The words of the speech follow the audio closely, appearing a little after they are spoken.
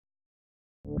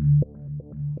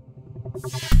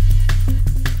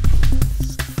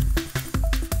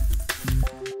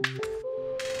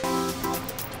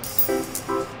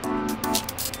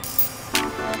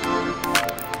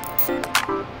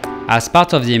As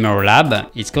part of the MRO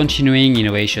Lab, its continuing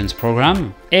innovations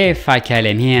program,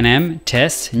 AFI-KLM E&M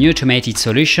tests new automated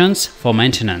solutions for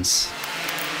maintenance.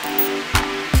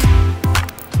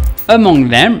 Among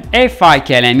them,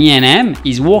 AFI-KLM E&M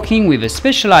is working with a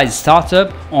specialized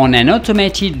startup on an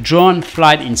automated drone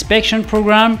flight inspection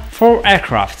program for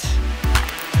aircraft.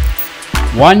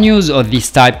 One use of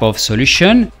this type of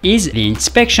solution is the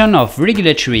inspection of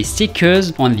regulatory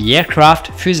stickers on the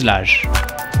aircraft fuselage.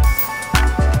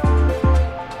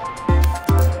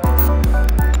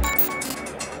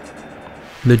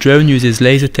 The drone uses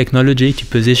laser technology to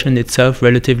position itself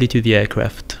relatively to the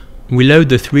aircraft. We load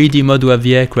the 3D model of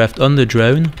the aircraft on the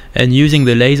drone, and using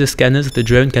the laser scanners, the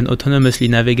drone can autonomously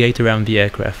navigate around the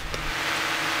aircraft.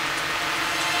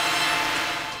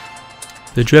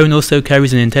 The drone also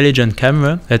carries an intelligent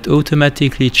camera that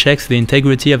automatically checks the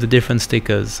integrity of the different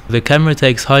stickers. The camera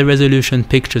takes high-resolution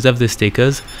pictures of the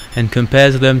stickers and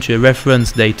compares them to a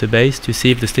reference database to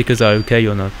see if the stickers are okay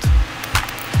or not.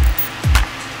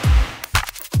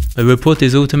 A report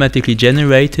is automatically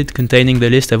generated containing the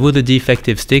list of all the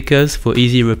defective stickers for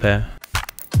easy repair.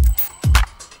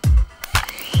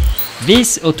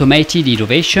 This automated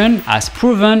innovation has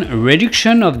proven a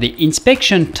reduction of the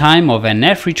inspection time of an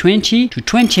A320 to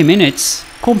 20 minutes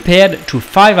compared to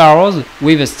 5 hours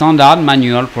with a standard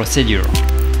manual procedure.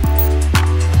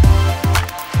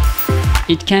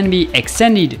 It can be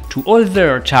extended to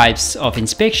other types of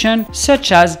inspection,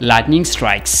 such as lightning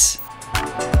strikes.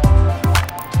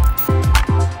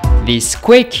 This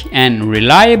quick and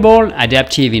reliable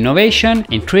adaptive innovation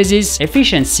increases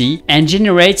efficiency and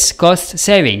generates cost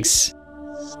savings.